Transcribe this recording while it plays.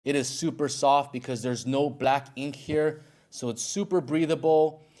It is super soft because there's no black ink here, so it's super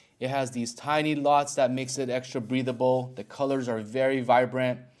breathable. It has these tiny dots that makes it extra breathable. The colors are very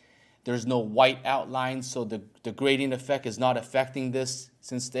vibrant. There's no white outlines, so the grading effect is not affecting this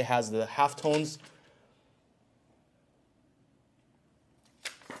since it has the halftones.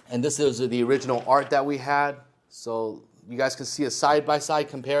 And this is the original art that we had. So you guys can see a side-by-side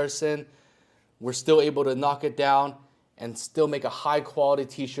comparison. We're still able to knock it down and still make a high quality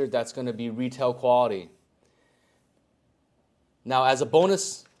t-shirt that's going to be retail quality. Now, as a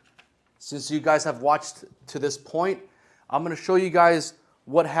bonus, since you guys have watched to this point, I'm going to show you guys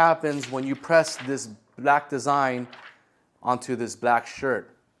what happens when you press this black design onto this black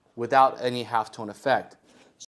shirt without any halftone effect.